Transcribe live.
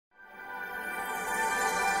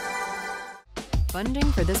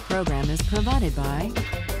Funding for this program is provided by.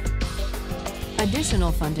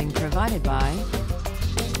 Additional funding provided by.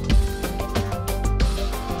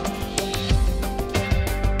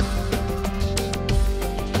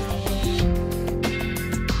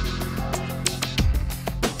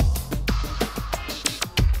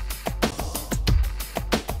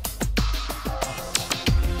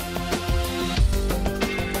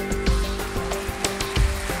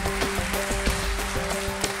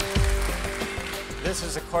 This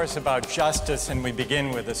is a course about justice, and we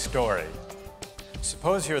begin with a story.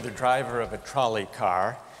 Suppose you're the driver of a trolley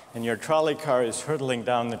car, and your trolley car is hurtling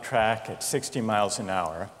down the track at 60 miles an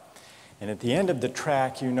hour, and at the end of the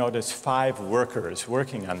track, you notice 5 workers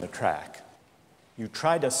working on the track. You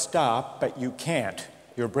try to stop, but you can't.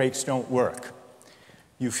 Your brakes don't work.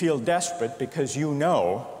 You feel desperate because you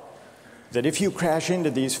know that if you crash into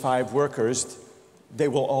these 5 workers, they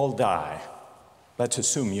will all die. Let's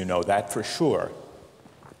assume you know that for sure.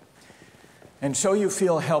 And so you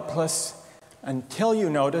feel helpless until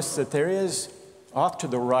you notice that there is, off to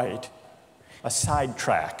the right, a side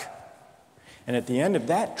track. And at the end of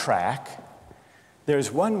that track,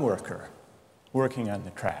 there's one worker working on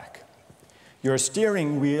the track. Your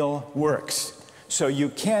steering wheel works, so you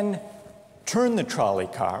can turn the trolley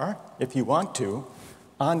car, if you want to,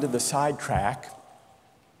 onto the side track,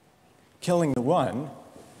 killing the one,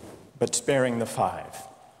 but sparing the 5.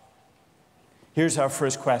 Here's our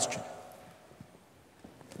first question.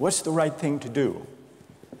 What's the right thing to do?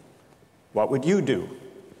 What would you do?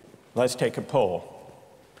 Let's take a poll.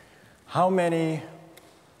 How many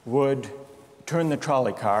would turn the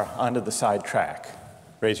trolley car onto the side track?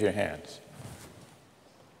 Raise your hands.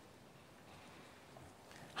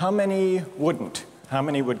 How many wouldn't? How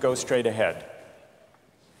many would go straight ahead?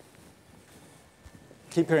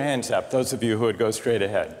 Keep your hands up, those of you who would go straight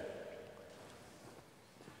ahead.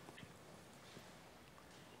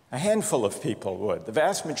 A handful of people would. The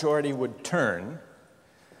vast majority would turn.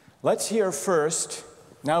 Let's hear first.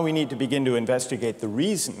 Now we need to begin to investigate the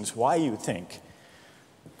reasons why you think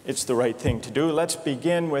it's the right thing to do. Let's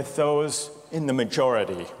begin with those in the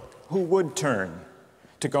majority who would turn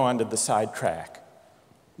to go onto the side track.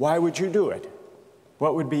 Why would you do it?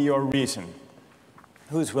 What would be your reason?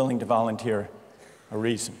 Who's willing to volunteer a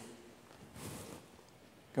reason?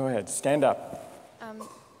 Go ahead, stand up.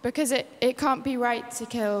 Because it can't be right to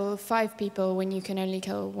kill 5 people when you can only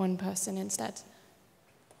kill 1 person instead.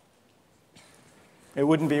 It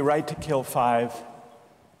wouldn't be right to kill 5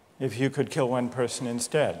 if you could kill 1 person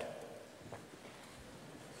instead.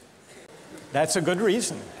 That's a good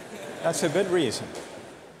reason. That's a good reason.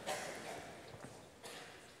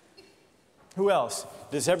 Who else?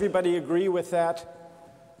 Does everybody agree with that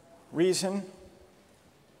reason?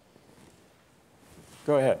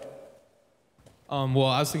 Go ahead. Well,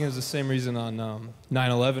 I was thinking it's the same reason on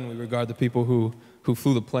 9/11. We regard the people who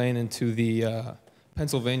flew the plane into the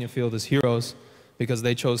Pennsylvania field as heroes because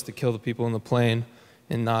they chose to kill the people in the plane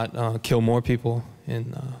and not kill more people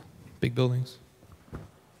in big buildings.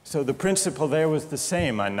 So the principle there was the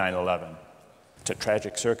same on 9/11. It's a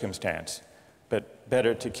tragic circumstance, but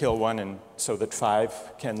better to kill 1 and so that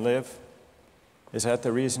 5 can live? Is that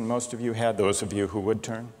the reason most of you had, those of you who would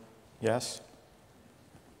turn? Yes?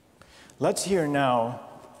 Let's hear now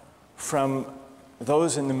from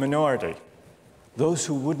those in the minority, those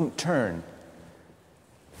who wouldn't turn.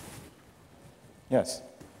 Yes?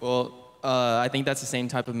 Well, I think that's the same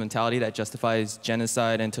type of mentality that justifies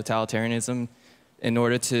genocide and totalitarianism. In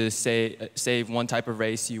order to save one type of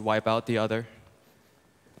race, you wipe out the other.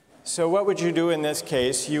 So what would you do in this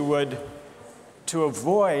case? You would, to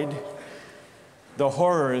avoid the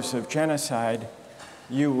horrors of genocide,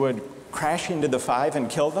 you would crash into the 5 and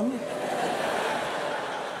kill them?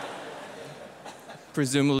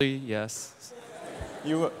 Presumably, yes.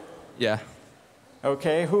 You? Yeah.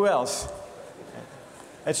 Okay, who else?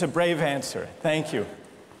 That's a brave answer. Thank you.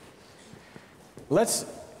 Let's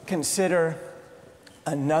consider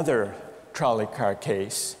another trolley car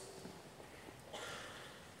case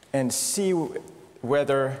and see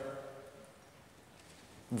whether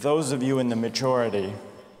those of you in the majority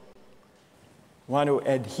want to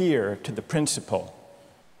adhere to the principle,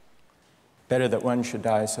 better that 1 should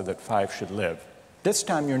die so that 5 should live. This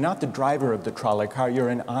time, you're not the driver of the trolley car, you're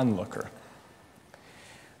an onlooker.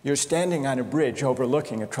 You're standing on a bridge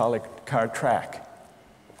overlooking a trolley car track.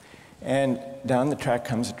 And down the track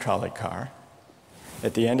comes a trolley car.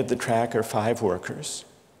 At the end of the track are 5 workers.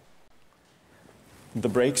 The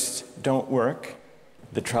brakes don't work.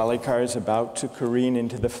 The trolley car is about to careen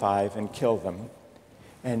into the 5 and kill them.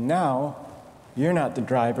 And now, you're not the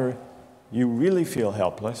driver. You really feel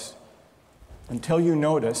helpless until you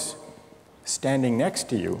notice standing next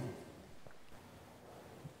to you,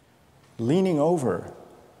 leaning over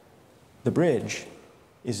the bridge,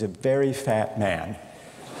 is a very fat man.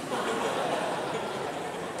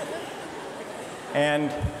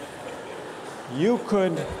 And you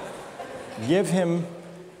could give him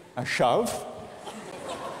a shove.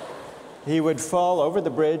 He would fall over the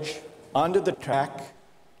bridge, onto the track,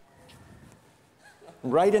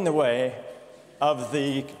 right in the way of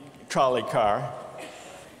the trolley car.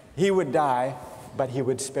 He would die, but he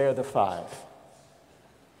would spare the 5.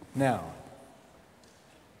 Now,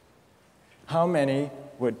 how many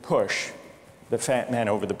would push the fat man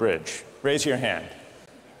over the bridge? Raise your hand.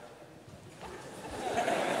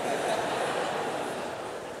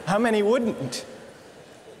 How many wouldn't?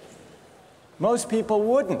 Most people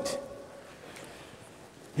wouldn't.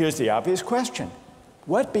 Here's the obvious question.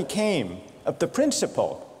 What became of the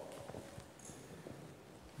principle?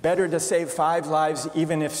 Better to save 5 lives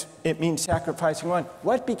even if it means sacrificing 1.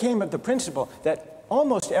 What became of the principle that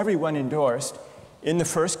almost everyone endorsed in the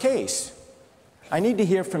first case? I need to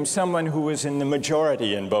hear from someone who was in the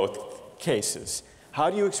majority in both cases. How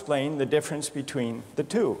do you explain the difference between the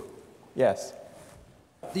two? Yes?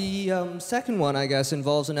 The second one, I guess,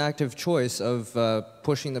 involves an active choice of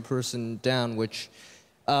pushing the person down, which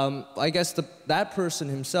I guess that person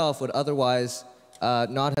himself would otherwise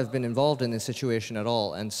not have been involved in this situation at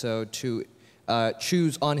all. And so to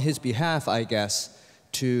choose on his behalf, I guess,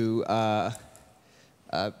 to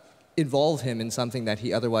involve him in something that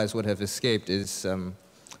he otherwise would have escaped is,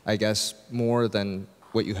 I guess, more than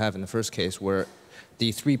what you have in the first case, where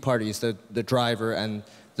the 3 parties, the driver and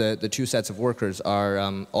the 2 sets of workers, are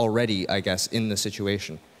already, I guess, in the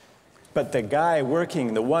situation. But the guy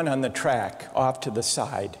working, the one on the track off to the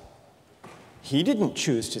side, he didn't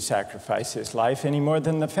choose to sacrifice his life any more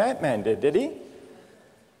than the fat man did he?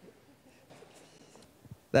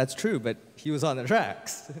 That's true, but he was on the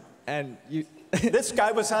tracks. And you... This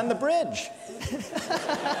guy was on the bridge.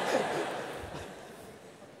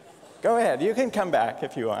 Go ahead, you can come back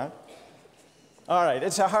if you want. All right,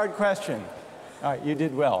 it's a hard question. All right, you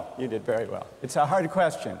did well. You did very well. It's a hard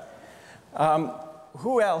question.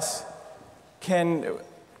 Who else can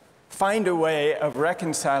find a way of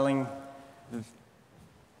reconciling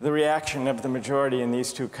the reaction of the majority in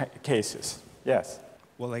these 2 cases? Yes?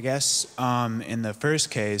 Well, I guess in the first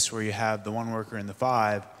case, where you have the 1 worker and the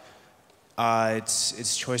 5,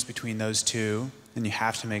 it's choice between those 2, and you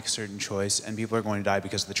have to make a certain choice, and people are going to die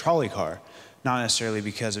because of the trolley car, not necessarily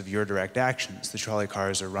because of your direct actions. The trolley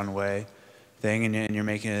car is a runaway thing, and you're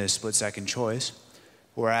making a split-second choice,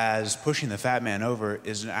 whereas pushing the fat man over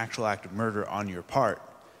is an actual act of murder on your part.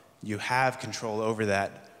 You have control over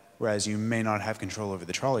that, whereas you may not have control over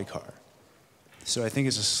the trolley car. So I think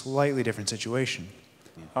it's a slightly different situation.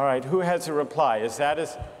 All right, who has a reply?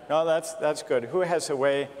 No, that's good. Who has a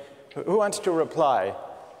way, who wants to reply?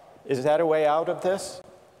 Is that a way out of this?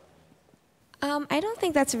 I don't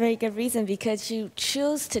think that's a very good reason, because you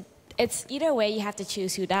choose to, it's either way you have to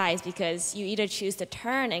choose who dies, because you either choose to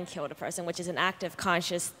turn and kill the person, which is an active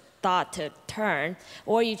conscious thought to turn,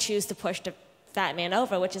 or you choose to push the fat man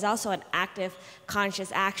over, which is also an active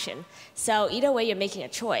conscious action. So either way you're making a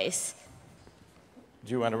choice.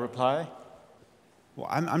 Do you want to reply? Well,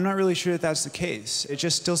 I'm not really sure that that's the case. It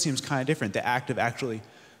just still seems kind of different, the act of actually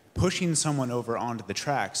pushing someone over onto the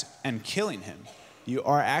tracks and killing him. You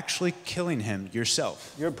are actually killing him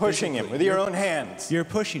yourself. You're pushing him with your own hands. You're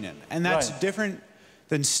pushing him. And that's Right. different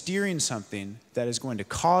than steering something that is going to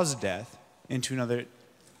cause death into another.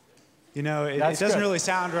 You know, it doesn't good. really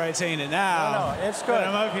sound right saying it now. No, it's good. But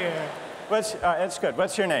I'm up here. It's good.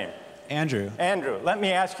 What's your name? Andrew. Andrew. Let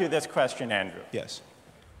me ask you this question, Andrew. Yes.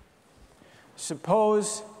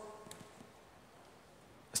 Suppose,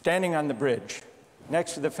 standing on the bridge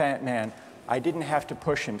next to the fat man, I didn't have to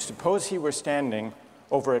push him. Suppose he were standing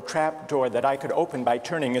over a trap door that I could open by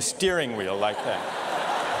turning a steering wheel like that.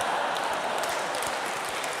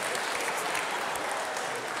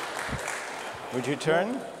 Would you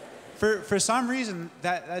turn? For some reason,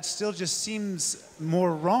 that still just seems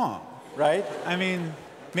more wrong. Right? I mean,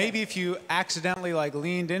 maybe if you accidentally like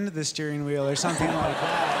leaned into the steering wheel or something like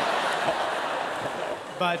that.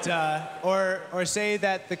 But, or say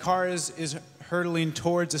that the car is hurtling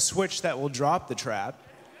towards a switch that will drop the trap.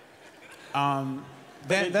 Then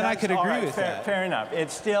I could agree with that. Fair enough. It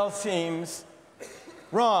still seems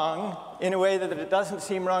wrong in a way that it doesn't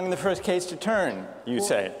seem wrong in the first case to turn, you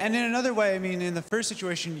say. And in another way, I mean, in the first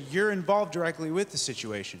situation, you're involved directly with the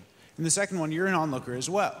situation. In the second one, you're an onlooker as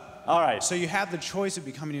well. All right. So you have the choice of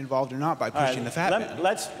becoming involved or not by pushing the fat man.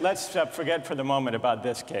 Let's forget for the moment about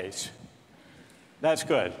this case. That's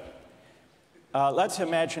good. Let's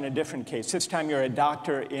imagine a different case. This time you're a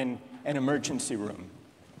doctor in an emergency room,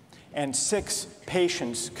 and 6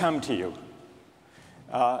 patients come to you.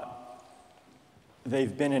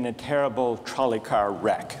 They've been in a terrible trolley car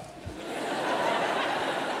wreck.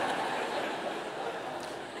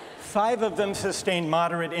 5 of them sustained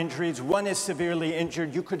moderate injuries. 1 is severely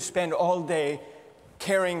injured. You could spend all day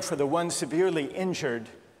caring for the 1 severely injured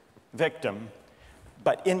victim,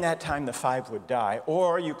 but in that time the 5 would die.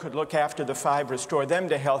 Or you could look after the 5, restore them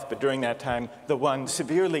to health, but during that time the 1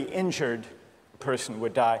 severely injured person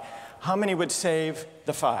would die. How many would save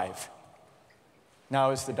the 5?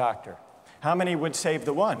 Now is the doctor. How many would save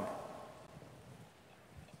the 1?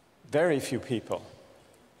 Very few people.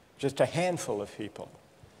 Just a handful of people.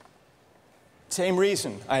 Same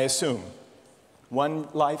reason, I assume. 1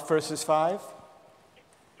 life versus 5?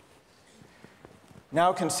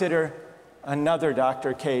 Now consider another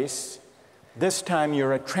doctor case. This time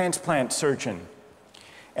you're a transplant surgeon,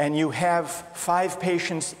 and you have 5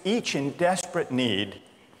 patients, each in desperate need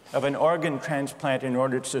of an organ transplant in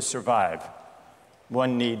order to survive.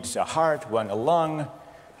 1 needs a heart, 1 a lung,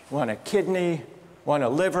 1 a kidney, 1 a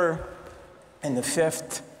liver, and the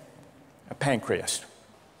 5th, a pancreas.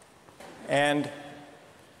 And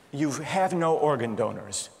you have no organ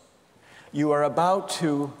donors. You are about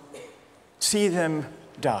to see them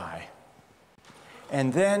die.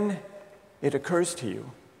 And then it occurs to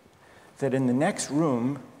you that in the next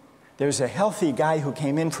room, there's a healthy guy who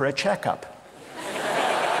came in for a checkup.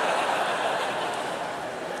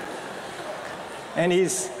 And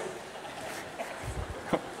he's...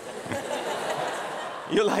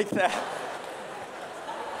 You like that?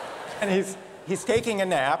 And he's taking a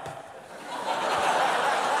nap.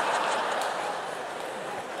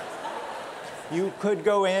 You could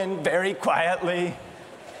go in very quietly,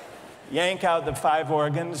 yank out the 5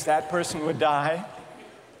 organs, that person would die.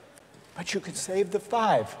 But you could save the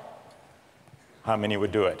 5. How many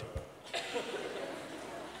would do it?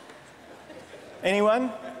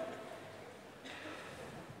 Anyone?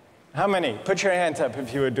 How many? Put your hands up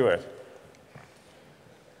if you would do it.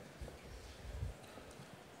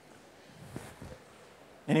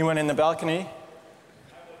 Anyone in the balcony?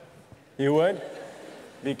 You would?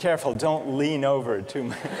 Be careful, don't lean over too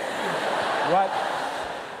much. What?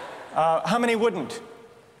 How many wouldn't?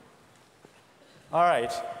 All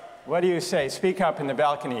right, what do you say? Speak up in the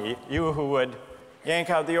balcony, you who would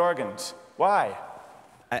yank out the organs. Why?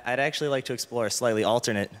 I'd actually like to explore a slightly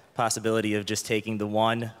alternate possibility of just taking the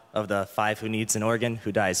 1 of the 5 who needs an organ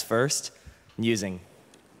who dies first, and using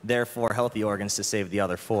their 4 healthy organs to save the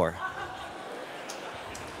other 4.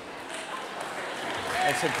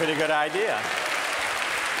 That's a pretty good idea.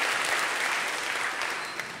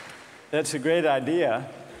 That's a great idea,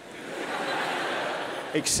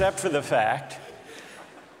 except for the fact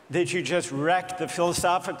that you just wrecked the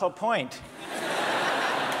philosophical point.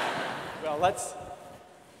 Well,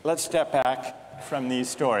 let's step back from these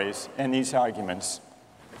stories and these arguments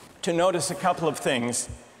to notice a couple of things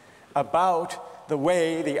about the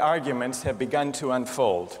way the arguments have begun to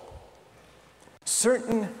unfold.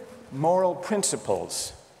 Certain moral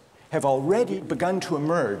principles have already begun to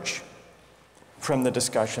emerge from the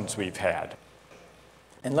discussions we've had.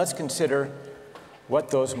 And let's consider what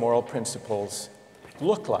those moral principles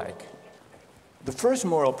look like. The first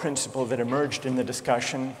moral principle that emerged in the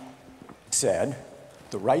discussion said,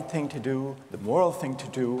 the right thing to do, the moral thing to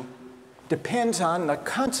do, depends on the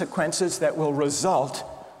consequences that will result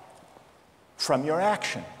from your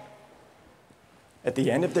action. At the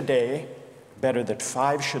end of the day, better that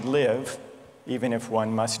 5 should live, even if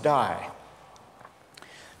 1 must die.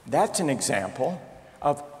 That's an example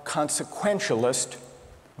of consequentialist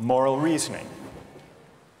moral reasoning.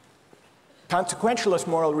 Consequentialist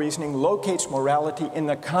moral reasoning locates morality in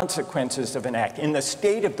the consequences of an act, in the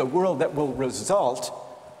state of the world that will result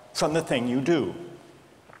from the thing you do.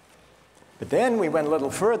 But then we went a little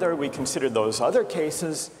further, we considered those other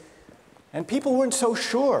cases, and people weren't so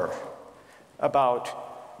sure about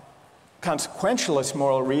consequentialist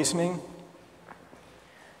moral reasoning.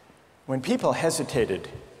 When people hesitated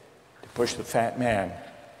to push the fat man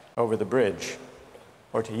over the bridge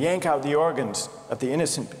or to yank out the organs of the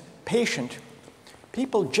innocent patient,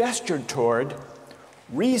 people gestured toward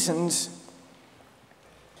reasons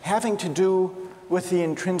having to do with the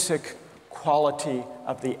intrinsic quality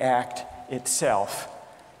of the act itself,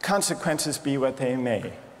 consequences be what they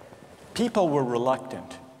may. People were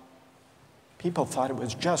reluctant. People thought it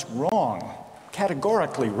was just wrong,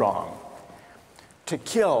 categorically wrong, to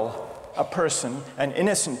kill a person, an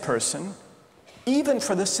innocent person, even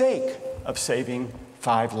for the sake of saving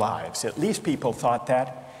 5 lives. At least people thought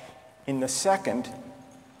that in the second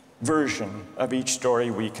version of each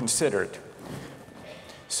story we considered.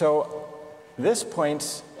 So this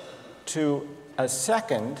points to a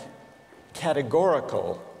second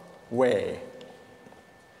categorical way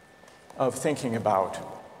of thinking about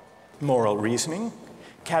moral reasoning.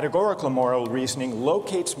 Categorical moral reasoning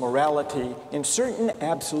locates morality in certain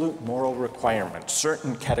absolute moral requirements,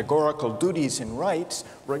 certain categorical duties and rights,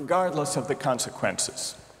 regardless of the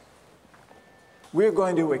consequences. We're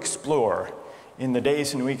going to explore in the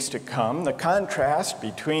days and weeks to come the contrast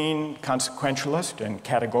between consequentialist and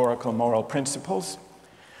categorical moral principles.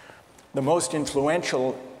 The most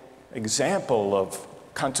influential example of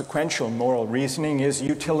consequential moral reasoning is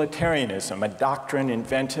utilitarianism, a doctrine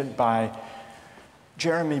invented by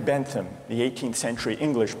Jeremy Bentham, the 18th century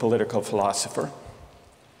English political philosopher.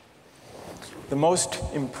 The most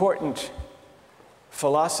important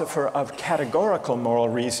philosopher of categorical moral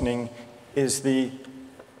reasoning is the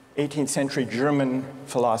 18th century German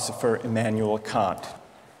philosopher Immanuel Kant.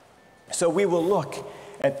 So we will look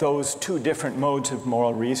at those two different modes of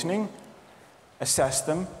moral reasoning, assess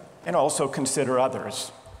them, and also consider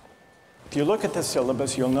others. If you look at the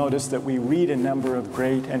syllabus, you'll notice that we read a number of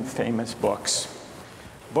great and famous books.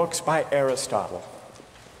 Books by Aristotle,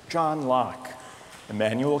 John Locke,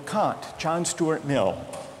 Immanuel Kant, John Stuart Mill,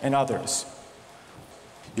 and others.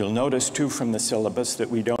 You'll notice, too, from the syllabus that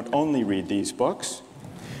we don't only read these books.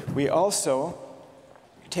 We also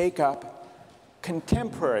take up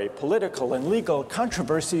contemporary political and legal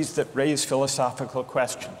controversies that raise philosophical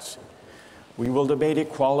questions. We will debate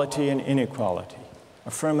equality and inequality,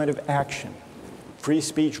 affirmative action, free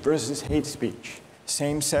speech versus hate speech,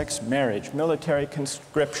 same-sex marriage, military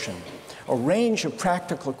conscription, a range of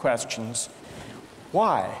practical questions.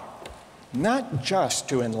 Why? Not just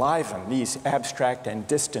to enliven these abstract and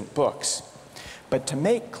distant books, but to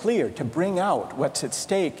make clear, to bring out what's at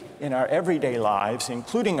stake in our everyday lives,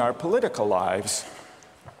 including our political lives,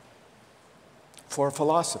 for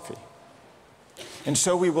philosophy. And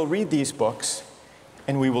so we will read these books,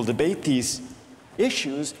 and we will debate these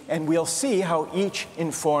issues, and we'll see how each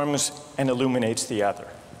informs and illuminates the other.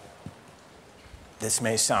 This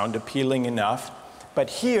may sound appealing enough, but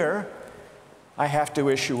here I have to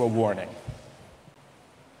issue a warning.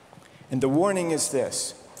 And the warning is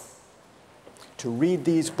this: to read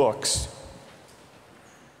these books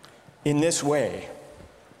in this way,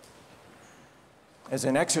 as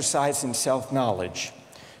an exercise in self-knowledge,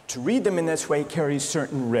 to read them in this way carries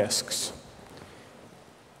certain risks.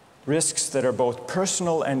 Risks that are both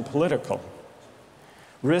personal and political.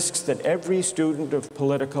 Risks that every student of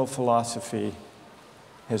political philosophy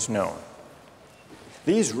has known.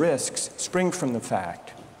 These risks spring from the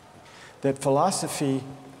fact that philosophy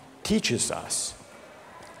teaches us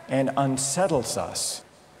and unsettles us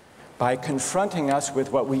by confronting us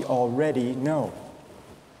with what we already know.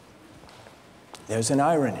 There's an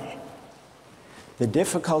irony. The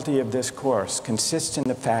difficulty of this course consists in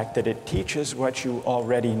the fact that it teaches what you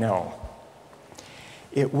already know.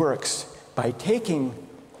 It works by taking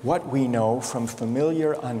what we know from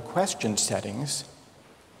familiar, unquestioned settings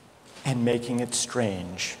and making it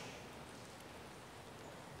strange.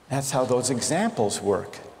 That's how those examples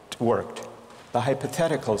worked. The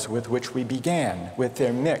hypotheticals with which we began, with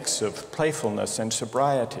their mix of playfulness and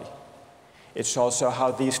sobriety. It's also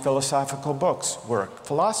how these philosophical books work.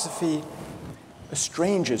 Philosophy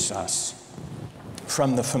estranges us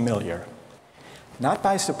from the familiar, not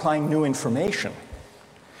by supplying new information,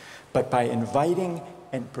 but by inviting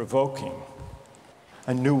and provoking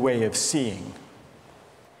a new way of seeing.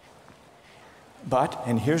 But,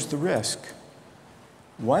 and here's the risk,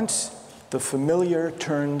 once the familiar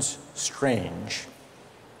turns strange,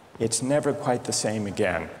 it's never quite the same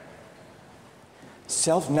again.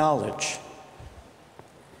 Self-knowledge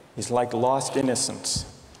is like lost innocence.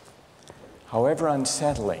 However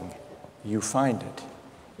unsettling you find it,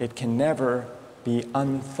 it can never be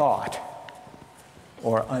unthought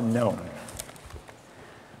or unknown.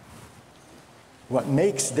 What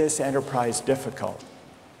makes this enterprise difficult,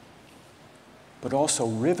 but also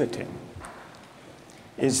riveting,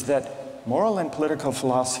 is that moral and political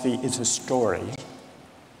philosophy is a story,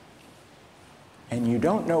 and you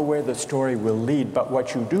don't know where the story will lead, but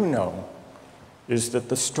what you do know is that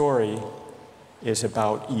the story is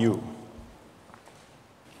about you.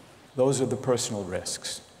 Those are the personal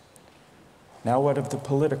risks. Now what of the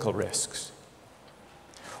political risks?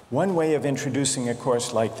 One way of introducing a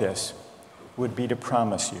course like this would be to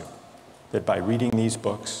promise you that by reading these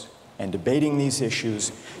books and debating these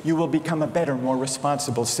issues, you will become a better, more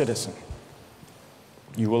responsible citizen.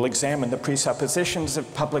 You will examine the presuppositions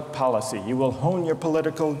of public policy. You will hone your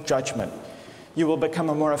political judgment. you will become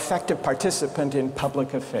a more effective participant in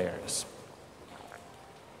public affairs.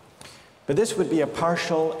 But this would be a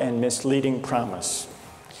partial and misleading promise.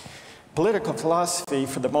 Political philosophy,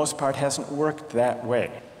 for the most part, hasn't worked that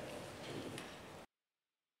way.